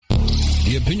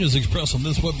The opinions expressed on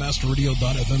this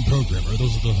WebmasterRadio.fm program are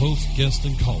those of the host, guests,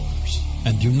 and callers,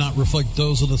 and do not reflect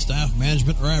those of the staff,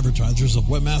 management, or advertisers of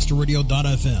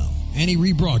WebmasterRadio.fm. Any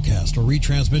rebroadcast or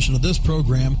retransmission of this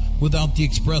program without the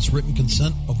express written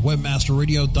consent of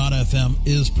WebmasterRadio.fm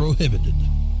is prohibited.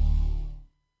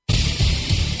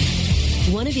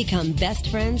 Want to become best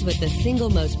friends with the single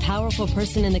most powerful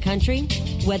person in the country?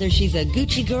 Whether she's a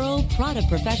Gucci girl, Prada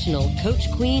professional, Coach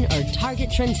queen, or Target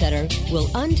trendsetter, we'll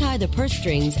untie the purse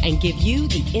strings and give you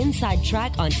the inside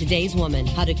track on today's woman.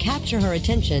 How to capture her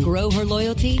attention, grow her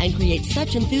loyalty, and create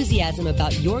such enthusiasm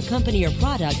about your company or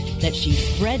product that she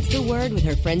spreads the word with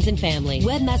her friends and family.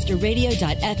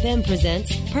 WebmasterRadio.fm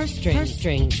presents Purse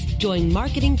Strings. Join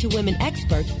Marketing to Women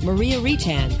expert Maria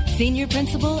Retan, Senior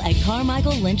Principal at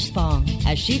Carmichael Lynch Spong,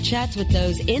 as she chats with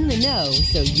those in the know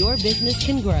so your business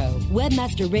can grow.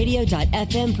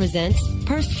 WebmasterRadio.fm presents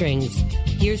Purse Strings.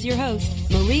 Here's your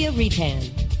host, Maria Retan.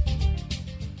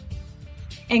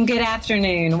 And good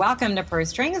afternoon. Welcome to Purse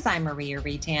Strings. I'm Maria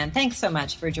Retan. Thanks so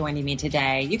much for joining me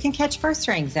today. You can catch Purse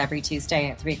Strings every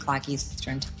Tuesday at 3 o'clock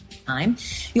Eastern Time.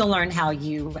 You'll learn how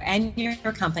you and your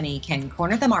company can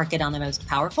corner the market on the most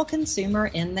powerful consumer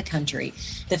in the country,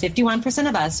 the 51%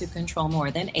 of us who control more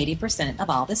than 80% of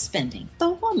all the spending, the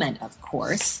woman, of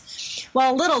course.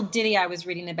 Well, a little ditty I was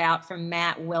reading about from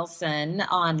Matt Wilson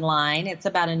online. It's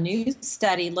about a new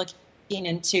study looking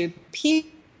into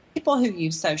people who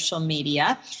use social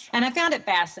media, and I found it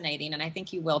fascinating, and I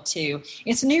think you will too.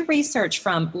 It's new research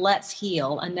from Let's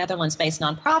Heal, a Netherlands-based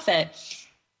nonprofit.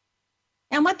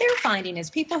 And what they're finding is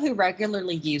people who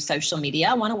regularly use social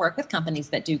media want to work with companies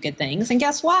that do good things. And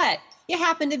guess what? You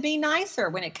happen to be nicer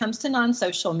when it comes to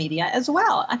non-social media as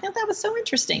well. I thought that was so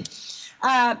interesting.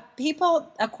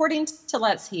 People, according to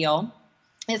Let's Heal,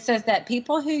 it says that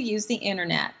people who use the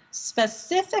internet,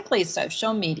 specifically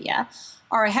social media,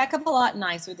 are a heck of a lot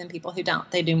nicer than people who don't.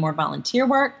 They do more volunteer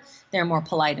work. They're more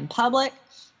polite in public.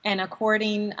 And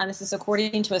this is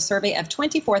according to a survey of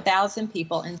 24,000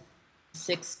 people in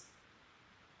 16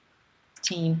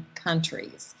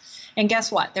 countries. And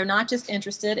guess what? They're not just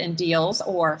interested in deals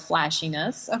or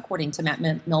flashiness, according to Matt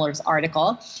Miller's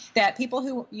article, that people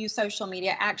who use social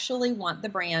media actually want the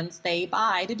brands they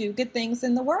buy to do good things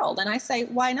in the world. And I say,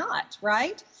 why not,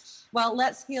 right? Well,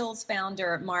 Let's Heal's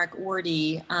founder, Mark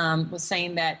Wardy, was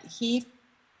saying that he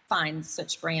finds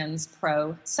such brands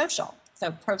pro-social.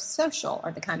 So pro-social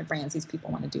are the kind of brands these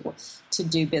people want to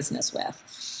do business with.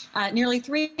 Nearly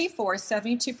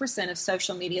 72% of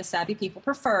social media savvy people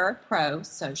prefer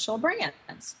pro-social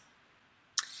brands.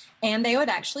 And they would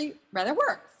actually rather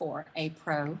work for a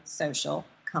pro-social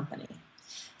company.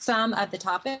 Some of the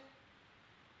topics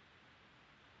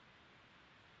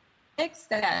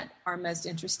that are most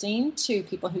interesting to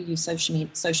people who use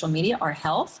social media are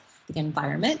health, the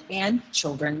environment, and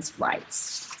children's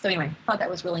rights. So anyway, I thought that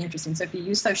was really interesting. So if you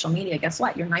use social media, guess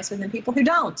what? You're nicer than people who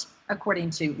don't,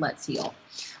 according to Let's Heal.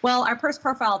 Well, our first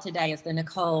profile today is the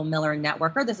Nicole Miller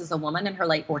Networker. This is a woman in her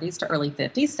late 40s to early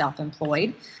 50s,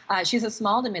 self-employed. She's a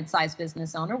small to mid-sized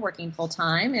business owner working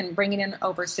full-time and bringing in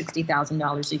over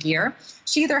 $60,000 a year.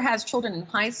 She either has children in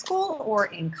high school or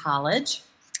in college.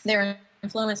 They're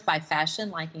influenced by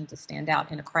fashion, liking to stand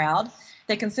out in a crowd.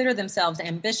 They consider themselves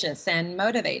ambitious and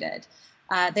motivated.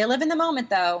 They live in the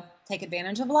moment, though, take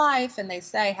advantage of life, and they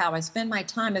say how I spend my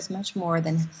time is much more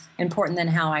important than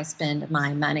how I spend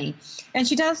my money. And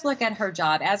she does look at her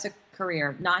job as a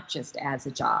career, not just as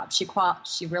a job.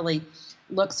 She really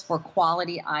looks for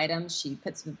quality items. She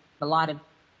puts a lot of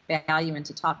value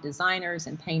into top designers,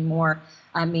 and paying more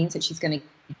means that she's going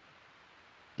to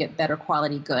get better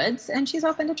quality goods, and she's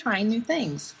open to trying new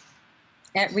things.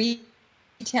 At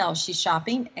retail, she's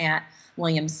shopping at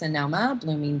Williams-Sonoma,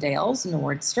 Bloomingdale's,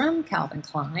 Nordstrom, Calvin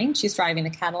Klein. She's driving a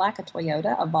Cadillac, a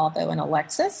Toyota, a Volvo, and a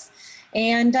Lexus.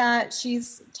 And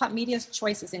she's top media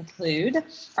choices include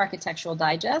Architectural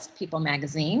Digest, People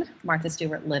Magazine, Martha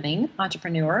Stewart Living,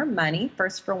 Entrepreneur, Money,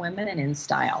 First for Women, and In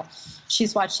Style.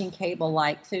 She's watching cable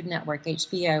like Food Network,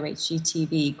 HBO,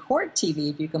 HGTV, Court TV,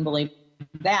 if you can believe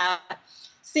that,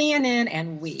 CNN,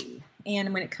 and We.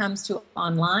 And when it comes to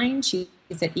online, she's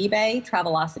at eBay,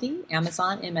 Travelocity,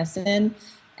 Amazon, MSN,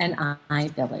 and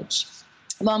iVillage.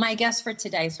 Well, my guest for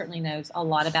today certainly knows a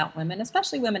lot about women,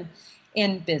 especially women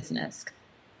in business.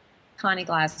 Connie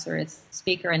Glasser is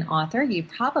speaker and author. You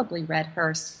probably read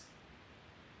her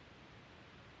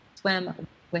Swim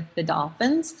with the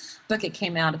Dolphins book. It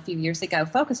came out a few years ago,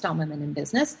 focused on women in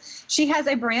business. She has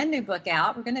a brand new book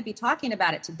out. We're going to be talking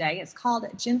about it today. It's called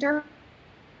Gender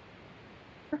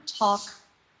Talk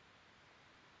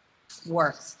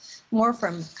Works. More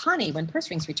from Connie when Purse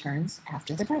Strings returns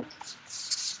after the break.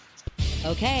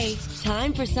 Okay,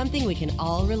 time for something we can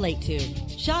all relate to.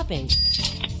 Shopping.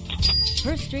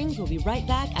 Purse Strings will be right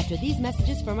back after these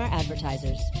messages from our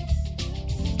advertisers.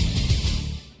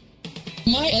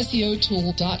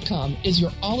 MySEOtool.com is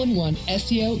your all-in-one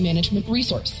SEO management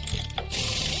resource.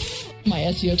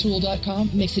 MySEOtool.com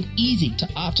makes it easy to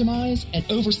optimize and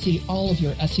oversee all of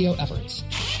your SEO efforts.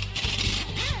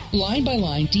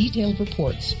 Line-by-line detailed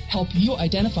reports help you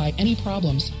identify any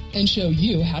problems and show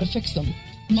you how to fix them.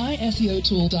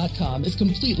 MySEOtool.com is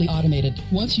completely automated.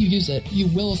 Once you use it, you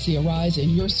will see a rise in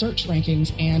your search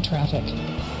rankings and traffic.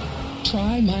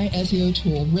 Try My SEO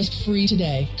Tool risk-free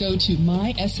today. Go to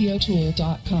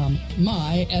MySEOtool.com.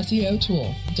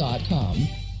 MySEOtool.com.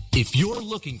 If you're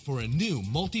looking for a new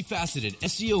multifaceted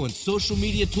SEO and social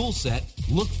media tool set,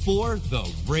 look for the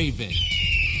Raven.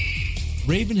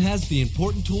 Raven has the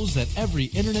important tools that every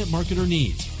internet marketer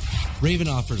needs. Raven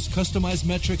offers customized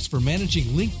metrics for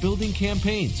managing link building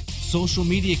campaigns, social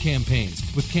media campaigns,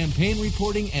 with campaign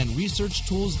reporting and research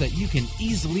tools that you can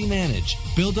easily manage.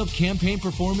 Build up campaign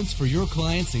performance for your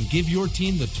clients and give your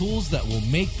team the tools that will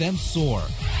make them soar.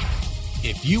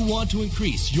 If you want to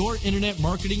increase your internet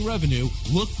marketing revenue,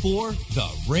 look for the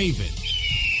Raven.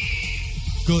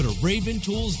 Go to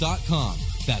raventools.com.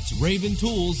 That's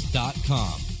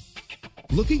raventools.com.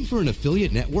 Looking for an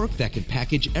affiliate network that can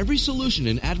package every solution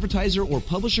an advertiser or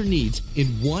publisher needs in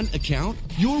one account?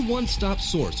 Your one-stop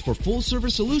source for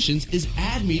full-service solutions is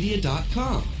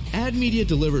AdMedia.com. AdMedia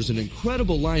delivers an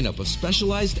incredible lineup of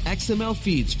specialized XML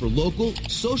feeds for local,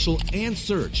 social, and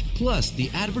search, plus the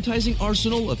advertising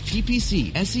arsenal of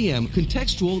PPC, SEM,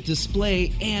 contextual,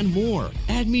 display, and more.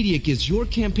 AdMedia gives your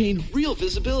campaign real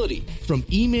visibility, from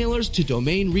emailers to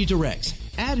domain redirects.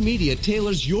 AdMedia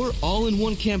tailors your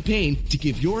all-in-one campaign to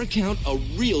give your account a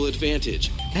real advantage.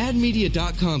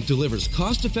 AdMedia.com delivers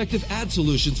cost-effective ad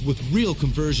solutions with real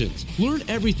conversions. Learn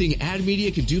everything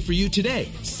AdMedia can do for you today.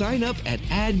 Sign up at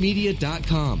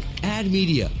AdMedia.com.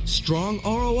 AdMedia, strong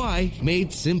ROI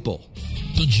made simple.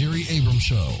 The Jerry Abrams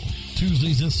Show,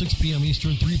 Tuesdays at 6 p.m.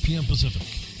 Eastern, 3 p.m. Pacific,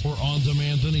 or on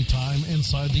demand anytime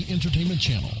inside the Entertainment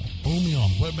Channel, only on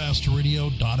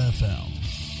WebmasterRadio.fm.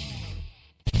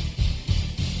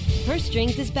 Purse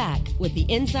Strings is back with the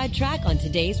inside track on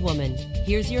today's woman.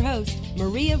 Here's your host,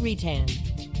 Maria Retan.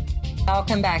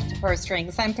 Welcome back to Purse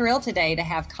Strings. I'm thrilled today to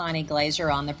have Connie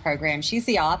Glazier on the program. She's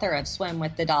the author of Swim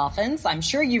with the Dolphins. I'm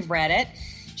sure you've read it.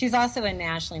 She's also a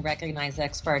nationally recognized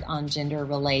expert on gender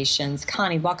relations.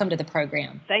 Connie, welcome to the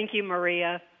program. Thank you,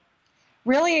 Maria.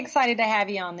 Really excited to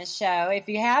have you on the show. If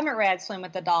you haven't read Swim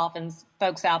with the Dolphins,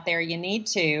 folks out there, you need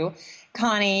to.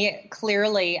 Connie,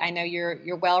 clearly, I know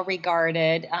you're well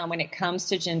regarded when it comes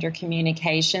to gender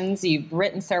communications. You've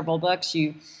written several books.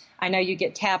 I know you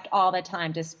get tapped all the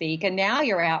time to speak, and now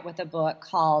you're out with a book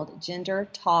called Gender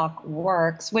Talk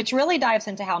Works, which really dives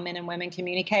into how men and women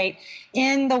communicate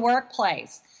in the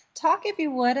workplace. Talk, if you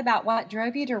would, about what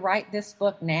drove you to write this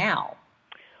book now.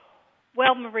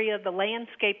 Well, Maria, the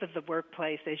landscape of the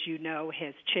workplace, as you know,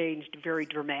 has changed very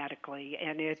dramatically,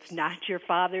 and it's not your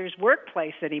father's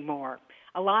workplace anymore.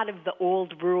 A lot of the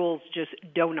old rules just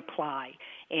don't apply,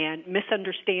 and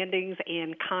misunderstandings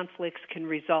and conflicts can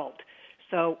result.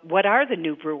 So what are the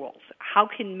new rules? How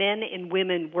can men and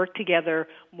women work together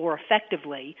more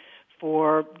effectively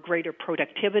for greater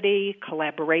productivity,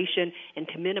 collaboration, and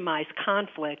to minimize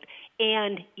conflict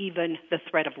and even the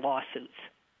threat of lawsuits?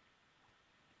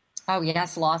 Oh,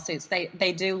 yes, lawsuits.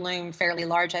 They do loom fairly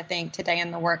large, I think, today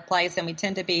in the workplace, and we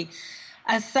tend to be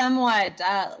a somewhat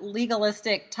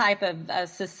legalistic type of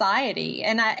society.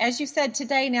 And as you said,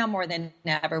 today now more than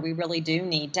ever, we really do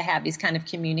need to have these kind of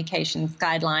communications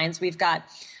guidelines. We've got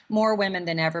more women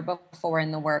than ever before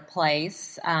in the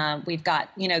workplace. We've got,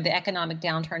 the economic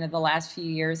downturn of the last few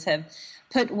years have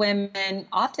put women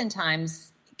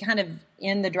oftentimes kind of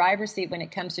in the driver's seat when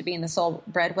it comes to being the sole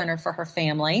breadwinner for her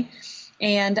family.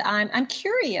 And I'm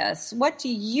curious, what do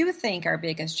you think our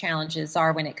biggest challenges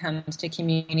are when it comes to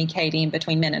communicating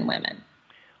between men and women?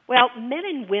 Well, men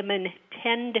and women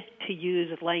tend to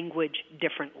use language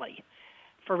differently.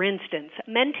 For instance,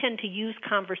 men tend to use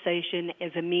conversation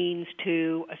as a means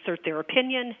to assert their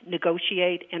opinion,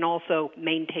 negotiate, and also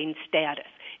maintain status.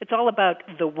 It's all about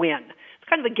the win. It's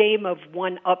kind of a game of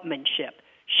one-upmanship.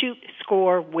 Shoot,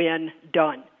 score, win,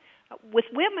 done. With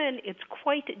women, it's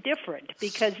quite different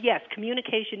because, yes,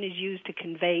 communication is used to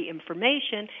convey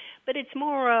information, but it's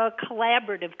more a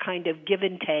collaborative kind of give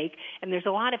and take, and there's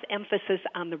a lot of emphasis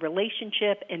on the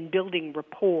relationship and building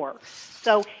rapport.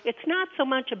 So it's not so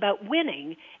much about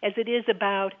winning as it is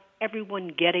about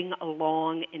everyone getting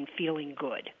along and feeling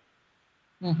good.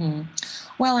 Mm-hmm.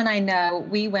 Well, and I know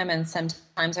we women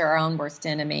sometimes are our own worst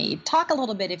enemy. Talk a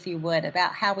little bit, if you would,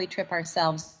 about how we trip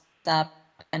ourselves up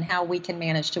and how we can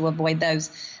manage to avoid those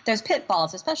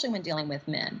pitfalls, especially when dealing with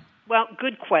men. Well,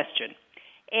 good question.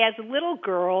 As little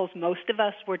girls, most of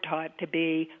us were taught to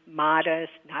be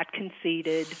modest, not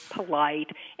conceited, polite,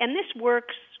 and this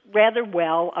works rather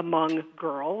well among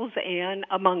girls and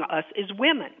among us as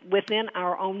women within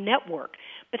our own network.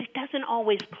 But it doesn't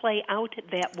always play out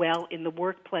that well in the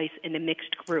workplace in a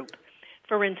mixed group.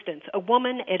 For instance, a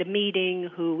woman at a meeting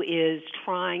who is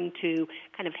trying to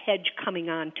kind of hedge coming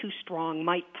on too strong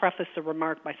might preface a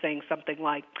remark by saying something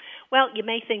like, well, you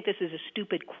may think this is a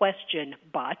stupid question,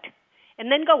 but,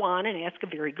 and then go on and ask a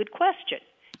very good question.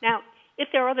 Now, if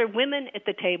there are other women at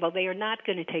the table, they are not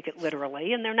going to take it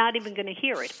literally, and they're not even going to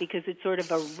hear it because it's sort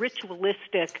of a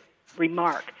ritualistic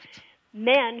remark.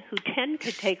 Men who tend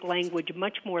to take language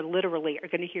much more literally are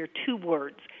going to hear two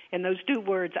words, and those two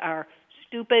words are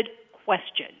stupid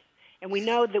question. And we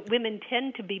know that women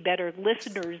tend to be better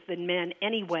listeners than men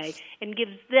anyway, and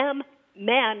gives them,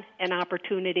 men, an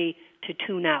opportunity to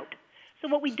tune out. So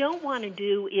what we don't want to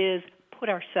do is put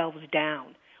ourselves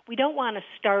down. We don't want to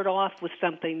start off with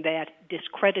something that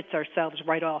discredits ourselves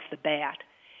right off the bat.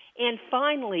 And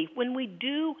finally, when we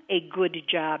do a good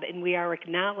job and we are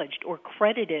acknowledged or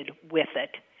credited with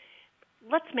it,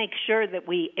 let's make sure that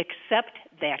we accept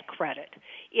that credit.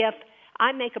 If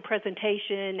I make a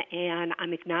presentation and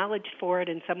I'm acknowledged for it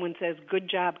and someone says, good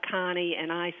job, Connie,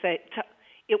 and I say,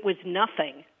 it was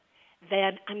nothing,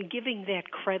 then I'm giving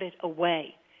that credit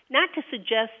away. Not to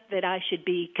suggest that I should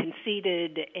be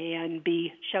conceited and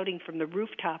be shouting from the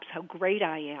rooftops how great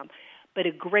I am, but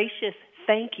a gracious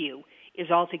thank you is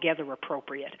altogether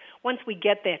appropriate. Once we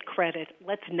get that credit,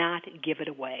 let's not give it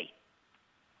away.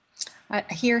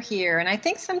 Hear. And I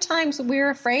think sometimes we're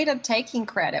afraid of taking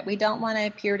credit. We don't want to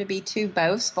appear to be too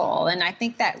boastful. And I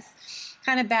think that's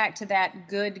kind of back to that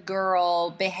good girl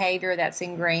behavior that's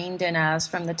ingrained in us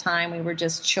from the time we were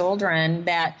just children,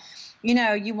 that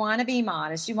you want to be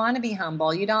modest, you want to be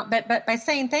humble, you don't, but by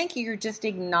saying thank you, you're just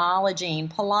acknowledging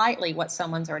politely what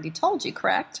someone's already told you,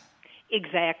 correct?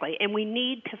 Exactly. And we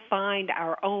need to find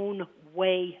our own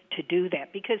way to do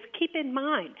that, because keep in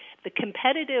mind, the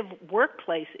competitive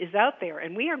workplace is out there,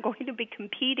 and we are going to be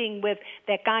competing with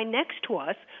that guy next to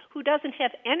us who doesn't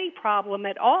have any problem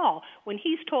at all. When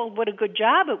he's told what a good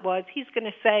job it was, he's going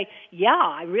to say, yeah,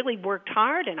 I really worked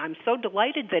hard, and I'm so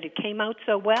delighted that it came out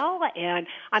so well, and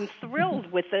I'm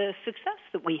thrilled with the success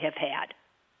that we have had.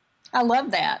 I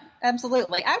love that.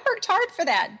 Absolutely. I worked hard for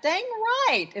that. Dang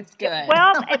right. It's good.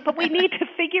 Well, but we need to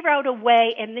figure out a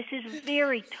way, and this is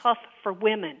very tough for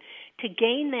women, to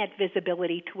gain that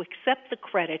visibility, to accept the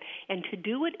credit, and to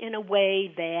do it in a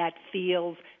way that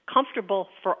feels comfortable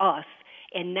for us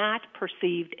and not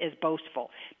perceived as boastful.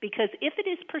 Because if it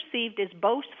is perceived as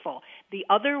boastful, the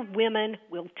other women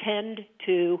will tend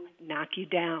to knock you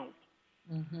down.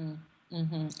 Mm-hmm.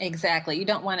 Mm-hmm. Exactly. You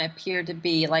don't want to appear to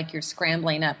be like you're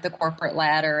scrambling up the corporate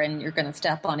ladder and you're going to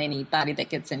step on anybody that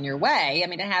gets in your way. I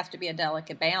mean, it has to be a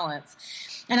delicate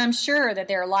balance. And I'm sure that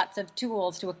there are lots of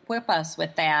tools to equip us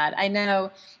with that. I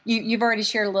know you've already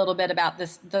shared a little bit about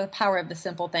this, the power of the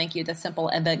simple thank you, the simple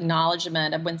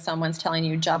acknowledgement of when someone's telling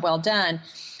you job well done.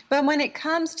 But when it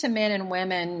comes to men and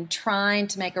women trying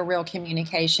to make a real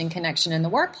communication connection in the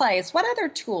workplace, what other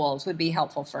tools would be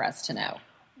helpful for us to know?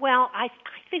 Well, I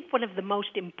think one of the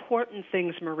most important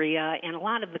things, Maria, and a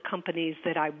lot of the companies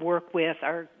that I work with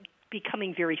are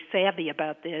becoming very savvy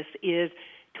about this, is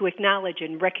to acknowledge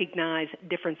and recognize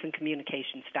difference in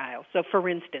communication styles. So, for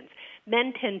instance,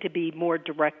 men tend to be more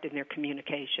direct in their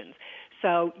communications.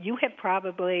 So you have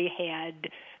probably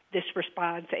had this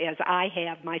response, as I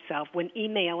have myself, when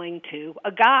emailing to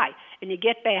a guy, and you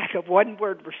get back a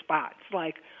one-word response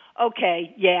like,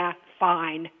 okay, yeah,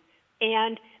 fine.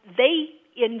 And they,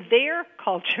 in their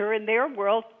culture, in their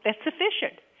world, that's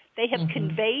sufficient. They have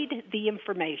conveyed the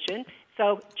information,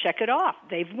 so check it off.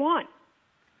 They've won.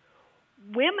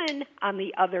 Women, on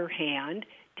the other hand,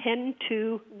 tend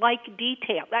to like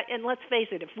detail. And let's face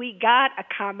it, if we got a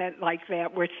comment like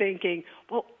that, we're thinking,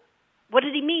 well, what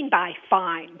did he mean by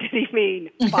fine? Did he mean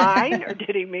fine, or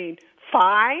did he mean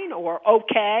fine, or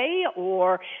okay?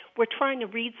 Or we're trying to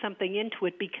read something into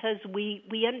it because we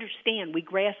understand, we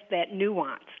grasp that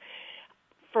nuance.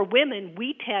 For women,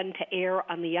 we tend to err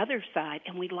on the other side,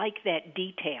 and we like that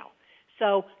detail.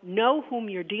 So know whom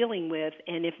you're dealing with,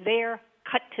 and if they're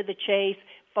cut to the chase,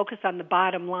 focus on the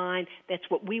bottom line, that's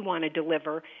what we want to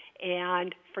deliver.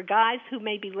 And for guys who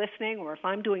may be listening, or if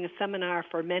I'm doing a seminar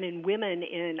for men and women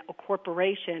in a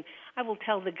corporation, I will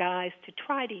tell the guys to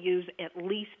try to use at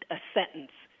least a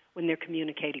sentence when they're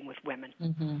communicating with women.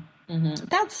 Mm-hmm. Mm-hmm.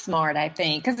 That's smart, I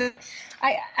think, because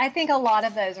I think a lot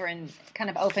of those are kind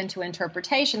of open to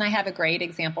interpretation. I have a great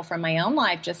example from my own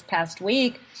life. Just past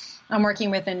week, I'm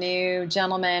working with a new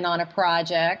gentleman on a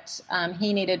project.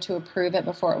 He needed to approve it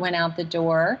before it went out the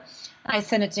door. I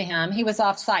sent it to him. He was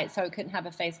off site, so I couldn't have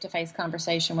a face-to-face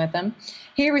conversation with him.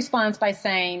 He responds by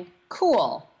saying,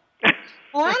 "Cool."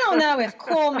 Well, I don't know if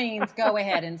cool means go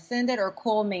ahead and send it, or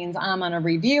cool means I'm going to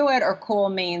review it, or cool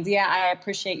means, yeah, I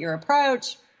appreciate your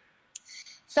approach.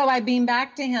 So I beamed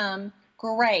back to him,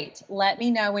 "Great. Let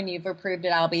me know when you've approved it.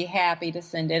 I'll be happy to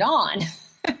send it on."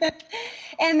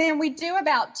 And then we do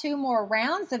about 2 more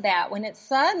rounds of that when it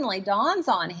suddenly dawns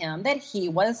on him that he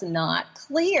was not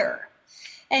clear.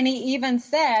 And he even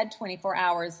said 24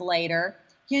 hours later,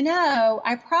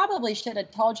 "I probably should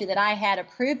have told you that I had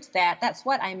approved that. That's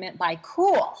what I meant by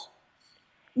cool."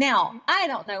 Now, I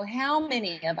don't know how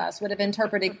many of us would have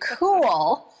interpreted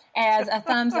cool as a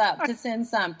thumbs up to send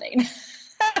something.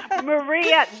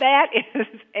 Maria, that is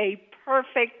a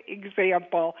perfect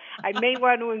example. I may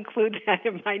want to include that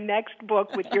in my next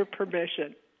book with your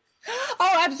permission.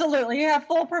 Oh, absolutely. You have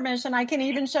full permission. I can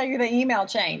even show you the email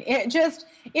chain.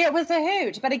 It was a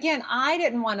hoot. But again, I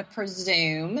didn't want to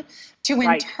presume to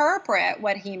interpret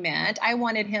what he meant. I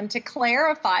wanted him to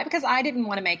clarify because I didn't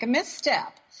want to make a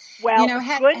misstep. Well,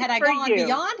 had I gone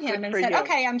beyond him and said,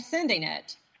 "Okay, I'm sending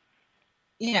it,"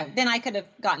 then I could have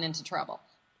gotten into trouble.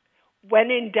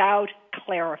 When in doubt,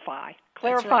 clarify.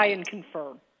 Clarify and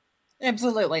confirm.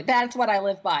 Absolutely. That's what I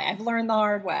live by. I've learned the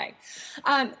hard way.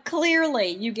 Clearly,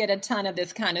 you get a ton of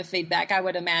this kind of feedback, I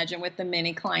would imagine, with the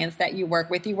many clients that you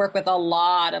work with. You work with a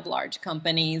lot of large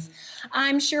companies.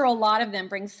 I'm sure a lot of them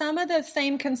bring some of the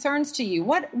same concerns to you.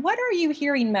 What are you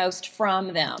hearing most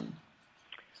from them?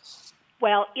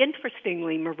 Well,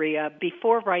 interestingly, Maria,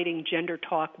 before writing Gender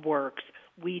Talk Works,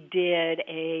 we did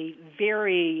a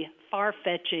very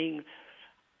far-reaching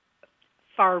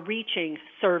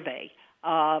survey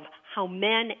of how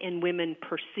men and women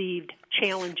perceived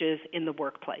challenges in the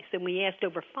workplace. And we asked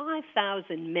over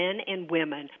 5,000 men and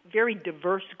women, very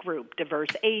diverse group, diverse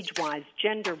age-wise,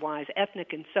 gender-wise,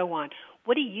 ethnic, and so on.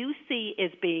 What do you see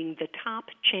as being the top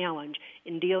challenge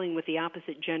in dealing with the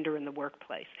opposite gender in the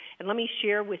workplace? And let me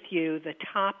share with you the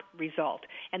top result.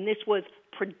 And this was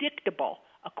predictable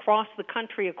across the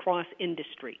country, across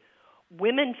industry.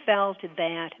 Women felt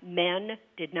that men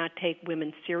did not take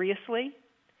women seriously,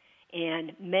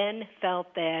 and men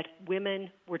felt that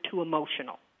women were too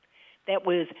emotional. That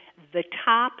was the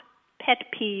top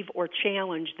pet peeve or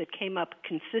challenge that came up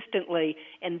consistently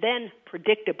and then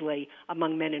predictably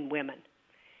among men and women.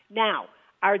 Now,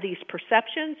 are these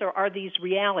perceptions or are these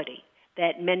reality,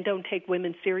 that men don't take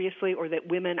women seriously or that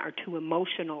women are too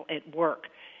emotional at work?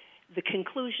 The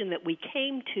conclusion that we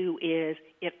came to is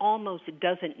it almost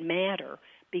doesn't matter,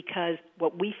 because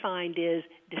what we find is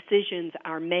decisions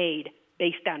are made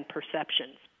based on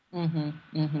perceptions. Mm-hmm,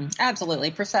 mm-hmm.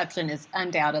 Absolutely. Perception is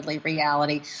undoubtedly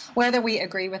reality. Whether we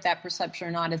agree with that perception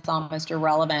or not is almost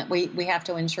irrelevant. We have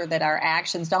to ensure that our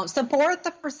actions don't support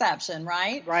the perception,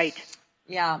 right? Right.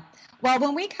 Yeah. Well,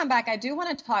 when we come back, I do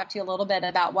want to talk to you a little bit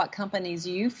about what companies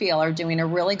you feel are doing a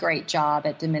really great job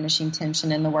at diminishing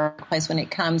tension in the workplace when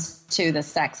it comes to the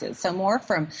sexes. So more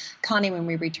from Connie when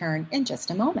we return in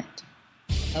just a moment.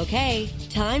 Okay,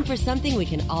 time for something we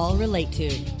can all relate to.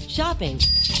 Shopping.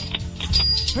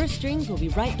 Purse Strings will be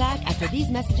right back after these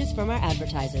messages from our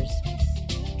advertisers.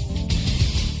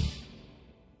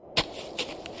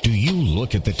 Do you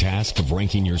look at the task of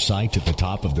ranking your site at the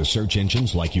top of the search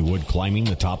engines like you would climbing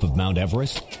the top of Mount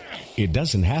Everest? It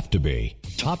doesn't have to be.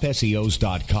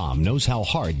 TopSEOs.com knows how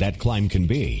hard that climb can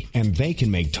be, and they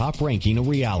can make top ranking a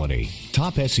reality.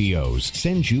 Top SEOs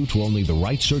sends you to only the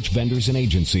right search vendors and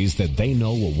agencies that they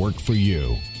know will work for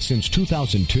you. Since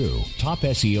 2002,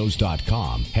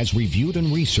 TopSEOs.com has reviewed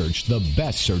and researched the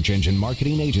best search engine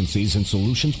marketing agencies and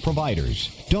solutions providers.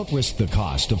 Don't risk the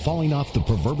cost of falling off the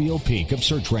proverbial peak of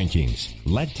search rankings.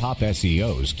 Let Top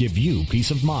SEOs give you peace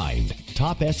of mind.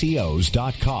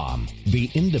 TopSEOs.com,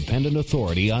 the independent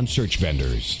authority on search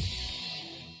vendors.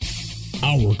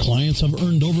 Our clients have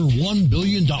earned over $1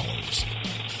 billion.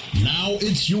 Now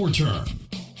it's your turn.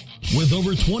 With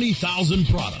over 20,000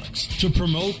 products to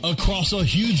promote across a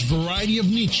huge variety of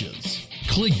niches,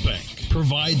 ClickBank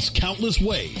provides countless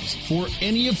ways for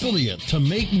any affiliate to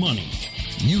make money.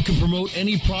 You can promote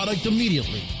any product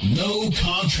immediately. No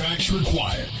contracts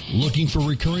required. Looking for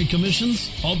recurring commissions?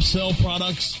 Upsell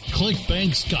products?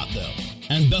 ClickBank's got them.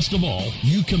 And best of all,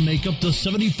 you can make up to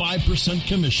 75%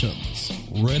 commissions.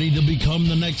 Ready to become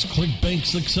the next ClickBank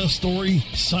success story?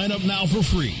 Sign up now for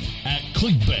free at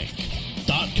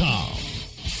clickbank.com.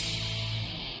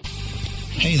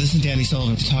 Hey, this is Danny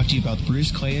Sullivan to talk to you about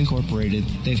Bruce Clay Incorporated.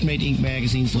 They've made Inc.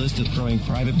 magazine's list of growing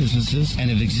private businesses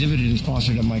and have exhibited and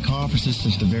sponsored at my conferences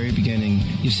since the very beginning.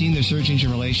 You've seen their search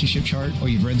engine relationship chart, or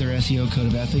you've read their SEO code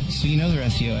of ethics, so you know they're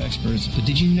SEO experts. But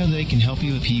did you know they can help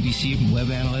you with PPC, web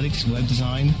analytics, web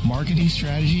design, marketing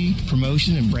strategy,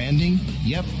 promotion, and branding?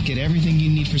 Yep, get everything you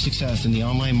need for success in the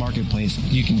online marketplace.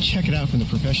 You can check it out from the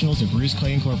professionals at Bruce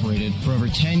Clay Incorporated. For over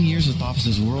 10 years with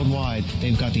offices worldwide,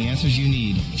 they've got the answers you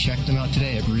need. Check them out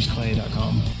today at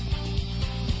bruceclay.com.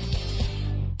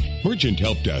 Merchant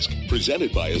Help Desk,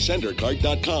 presented by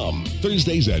AscenderCart.com.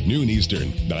 Thursdays at noon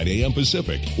Eastern, 9 a.m.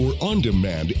 Pacific, or on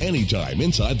demand anytime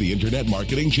inside the Internet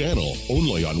Marketing Channel.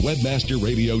 Only on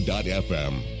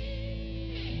WebmasterRadio.fm.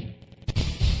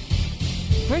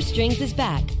 Purse Strings is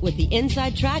back with the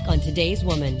inside track on today's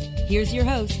woman. Here's your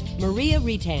host, Maria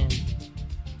Retan.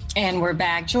 And we're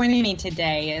back. Joining me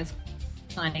today is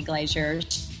Connie Glazier.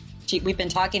 We've been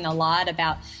talking a lot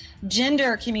about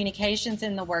gender communications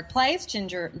in the workplace.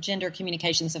 Gender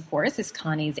communications, of course, is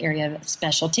Connie's area of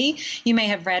specialty. You may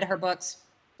have read her books,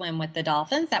 Swim with the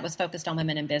Dolphins. That was focused on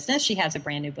women in business. She has a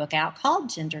brand new book out called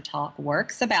Gender Talk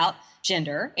Works, about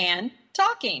gender and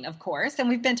talking, of course. And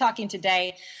we've been talking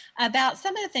today about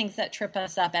some of the things that trip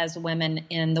us up as women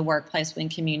in the workplace when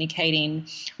communicating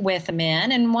with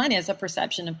men. And one is a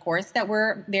perception, of course, that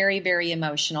we're very, very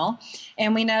emotional.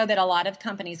 And we know that a lot of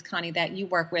companies, Connie, that you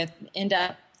work with end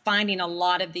up finding a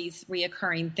lot of these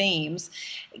reoccurring themes.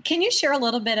 Can you share a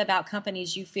little bit about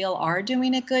companies you feel are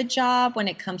doing a good job when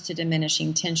it comes to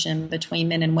diminishing tension between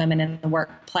men and women in the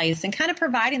workplace and kind of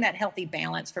providing that healthy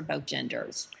balance for both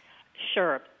genders?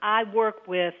 Sure. I work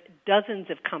with dozens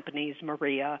of companies,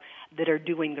 Maria, that are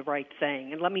doing the right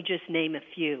thing. And let me just name a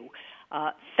few.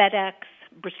 FedEx,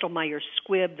 Bristol-Myers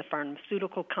Squibb, the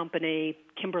pharmaceutical company,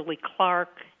 Kimberly-Clark,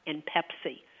 and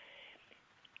Pepsi.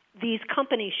 These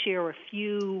companies share a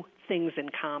few things in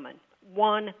common.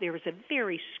 One, there is a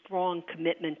very strong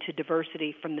commitment to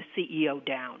diversity from the CEO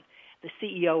down. The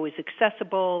CEO is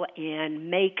accessible and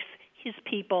makes his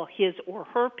people, his or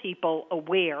her people,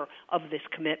 aware of this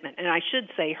commitment. And I should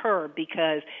say her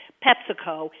because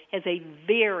PepsiCo has a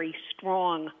very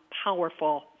strong,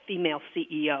 powerful female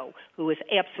CEO who is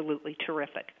absolutely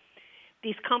terrific.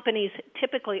 These companies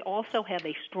typically also have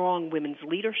a strong women's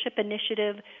leadership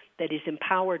initiative that is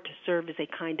empowered to serve as a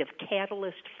kind of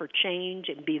catalyst for change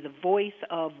and be the voice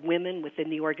of women within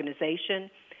the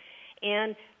organization.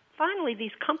 And finally,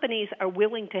 these companies are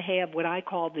willing to have what I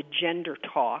call the gender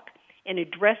talk and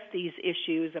address these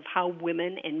issues of how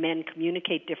women and men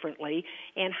communicate differently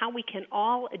and how we can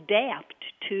all adapt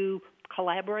to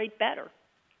collaborate better.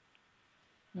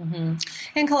 Mm-hmm.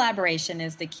 And collaboration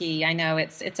is the key. I know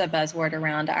it's a buzzword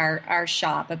around our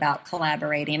shop about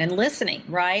collaborating and listening,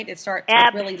 right? It starts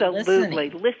really listening. Absolutely.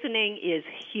 Listening is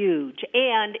huge.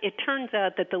 And it turns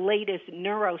out that the latest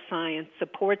neuroscience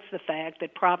supports the fact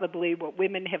that probably what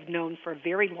women have known for a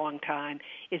very long time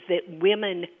is that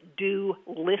women do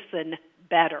listen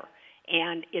better.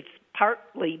 And it's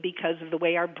partly because of the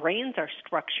way our brains are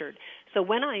structured. So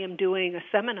when I am doing a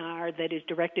seminar that is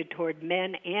directed toward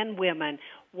men and women,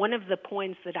 one of the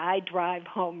points that I drive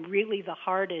home really the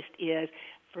hardest is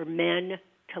for men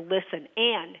to listen,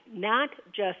 and not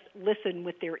just listen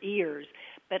with their ears,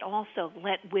 but also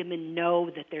let women know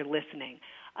that they're listening.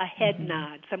 A head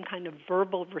nod, some kind of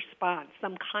verbal response,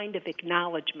 some kind of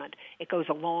acknowledgement. It goes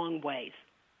a long ways.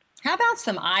 How about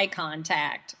some eye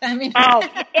contact? I mean, oh,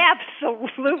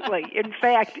 absolutely. In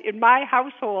fact, in my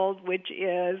household, which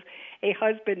is a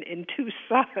husband and two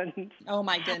sons, oh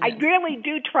my goodness, I really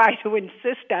do try to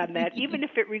insist on that, even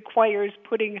if it requires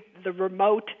putting the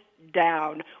remote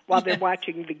down while they're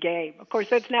watching the game. Of course,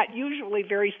 that's not usually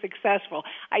very successful.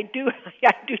 I do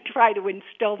try to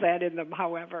instill that in them,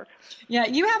 however. Yeah,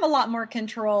 you have a lot more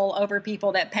control over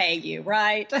people that pay you,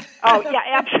 right? Oh, yeah,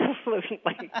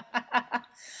 absolutely.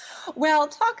 Well,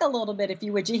 talk a little bit, if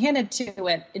you would. You hinted to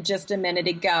it just a minute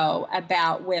ago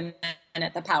about women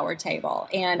at the power table.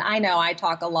 And I know I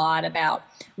talk a lot about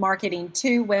marketing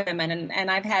to women, and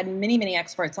I've had many, many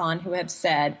experts on who have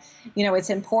said, you know,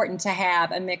 it's important to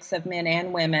have a mix of men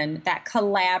and women, that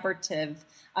collaborative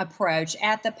approach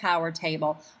at the power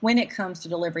table when it comes to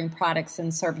delivering products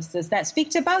and services that speak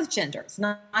to both genders,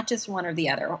 not just one or the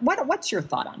other. What's your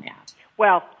thought on that?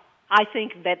 Well, I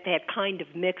think that kind of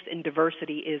mix and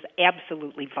diversity is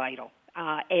absolutely vital.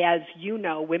 As you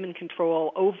know, women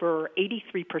control over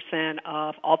 83%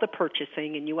 of all the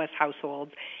purchasing in U.S.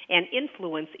 households and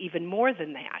influence even more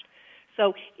than that.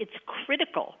 So it's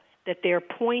critical that their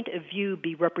point of view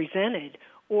be represented,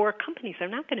 or companies are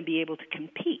not going to be able to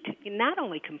compete. Not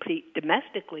only compete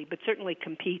domestically, but certainly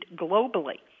compete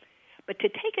globally. But to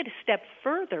take it a step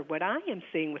further, what I am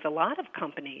seeing with a lot of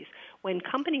companies, when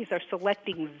companies are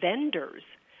selecting vendors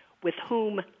with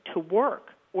whom to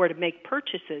work or to make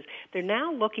purchases, they're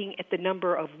now looking at the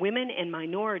number of women and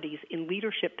minorities in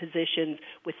leadership positions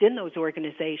within those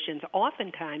organizations,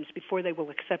 oftentimes before they will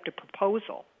accept a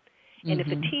proposal. And if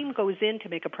a team goes in to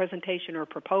make a presentation or a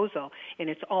proposal and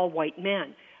it's all white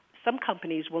men, some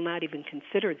companies will not even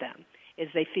consider them as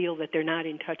they feel that they're not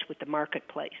in touch with the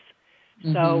marketplace.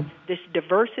 So this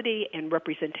diversity and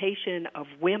representation of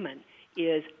women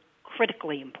is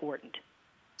critically important.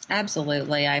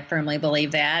 Absolutely. I firmly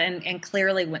believe that. And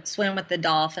clearly, Swim with the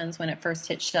Dolphins, when it first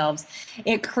hit shelves,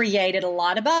 it created a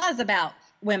lot of buzz about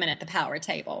women at the power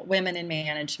table, women in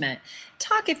management.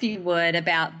 Talk, if you would,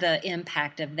 about the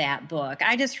impact of that book.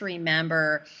 I just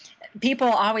remember people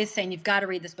always saying, you've got to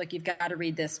read this book, you've got to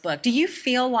read this book. Do you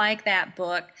feel like that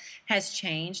book has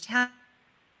changed how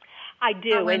I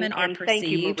do, women are and thank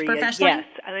you, Maria. Professionally? Yes,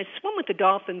 and Swim with the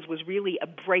Dolphins was really a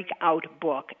breakout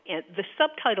book. And the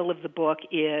subtitle of the book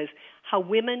is How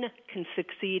Women Can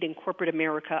Succeed in Corporate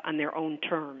America on Their Own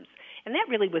Terms. And that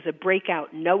really was a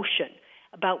breakout notion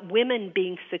about women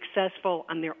being successful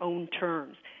on their own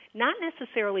terms, not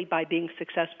necessarily by being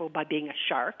successful by being a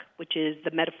shark, which is the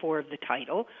metaphor of the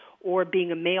title, or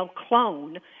being a male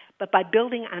clone, but by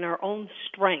building on our own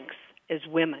strengths as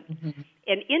women.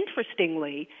 And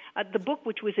interestingly, the book,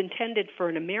 which was intended for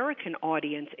an American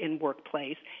audience in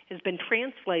workplace, has been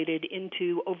translated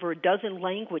into over a dozen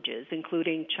languages,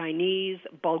 including Chinese,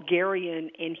 Bulgarian,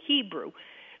 and Hebrew.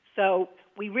 So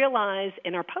we realized,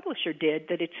 and our publisher did,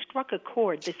 that it struck a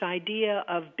chord, this idea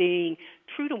of being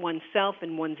true to oneself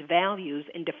and one's values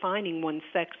and defining one's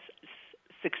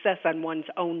success on one's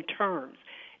own terms,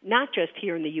 not just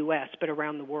here in the U.S., but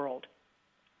around the world.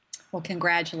 Well,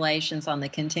 congratulations on the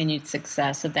continued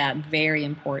success of that very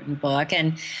important book.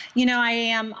 And, you know, I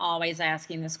am always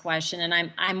asking this question,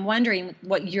 and I'm wondering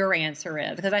what your answer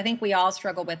is, because I think we all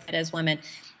struggle with it as women.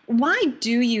 Why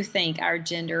do you think our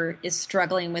gender is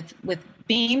struggling with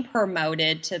being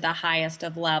promoted to the highest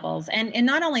of levels? And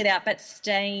not only that, but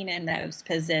staying in those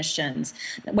positions,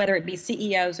 whether it be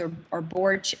CEOs or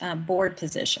board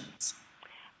positions?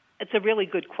 It's a really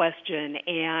good question,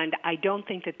 and I don't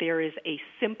think that there is a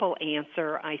simple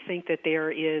answer. I think that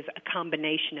there is a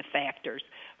combination of factors.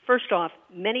 First off,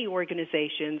 many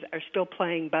organizations are still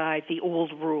playing by the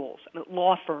old rules.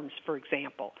 Law firms, for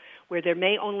example, where there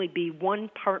may only be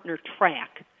one partner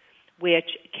track,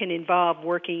 which can involve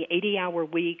working 80-hour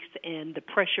weeks and the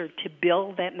pressure to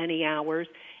bill that many hours,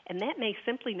 and that may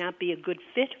simply not be a good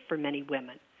fit for many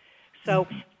women. So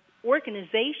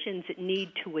organizations need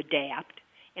to adapt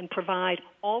and provide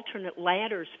alternate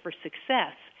ladders for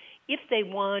success if they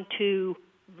want to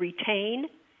retain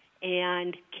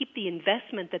and keep the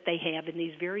investment that they have in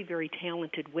these very, very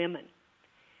talented women.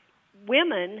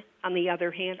 Women, on the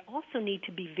other hand, also need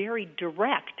to be very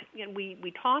direct. And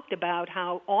we talked about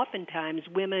how oftentimes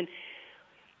women,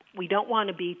 we don't want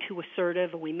to be too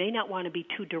assertive, and we may not want to be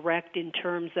too direct in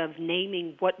terms of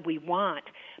naming what we want,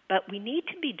 but we need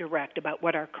to be direct about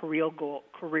what our career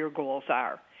goals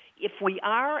are. If we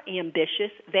are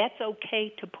ambitious, that's okay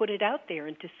to put it out there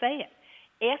and to say it.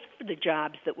 Ask for the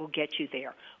jobs that will get you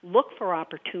there. Look for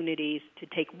opportunities to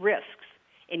take risks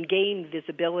and gain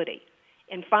visibility.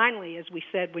 And finally, as we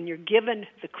said, when you're given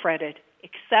the credit,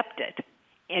 accept it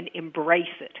and embrace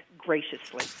it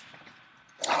graciously.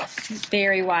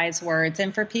 Very wise words.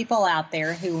 And for people out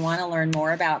there who want to learn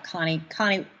more about Connie,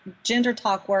 Gender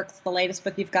Talk Works, the latest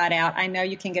book you've got out, I know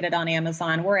you can get it on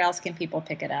Amazon. Where else can people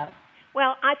pick it up?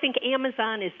 Well, I think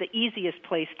Amazon is the easiest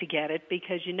place to get it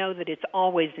because you know that it's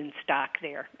always in stock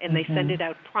there, and they send it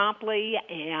out promptly,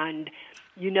 and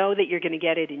you know that you're going to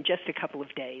get it in just a couple of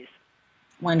days.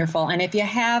 Wonderful. And if you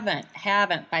haven't,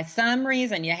 by some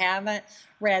reason you haven't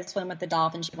read Swim with the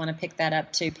Dolphins, you want to pick that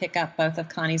up too. Pick up both of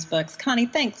Connie's books. Connie,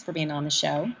 thanks for being on the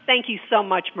show. Thank you so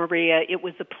much, Maria. It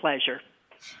was a pleasure.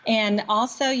 And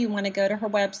also you want to go to her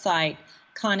website,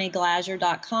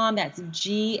 ConnieGlaser.com. That's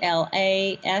GLASER.com.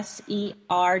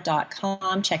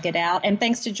 Check it out. And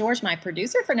thanks to George, my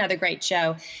producer, for another great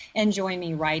show. And join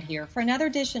me right here for another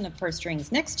edition of Purse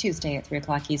Strings next Tuesday at 3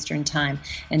 o'clock Eastern Time.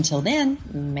 Until then,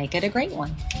 make it a great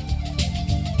one.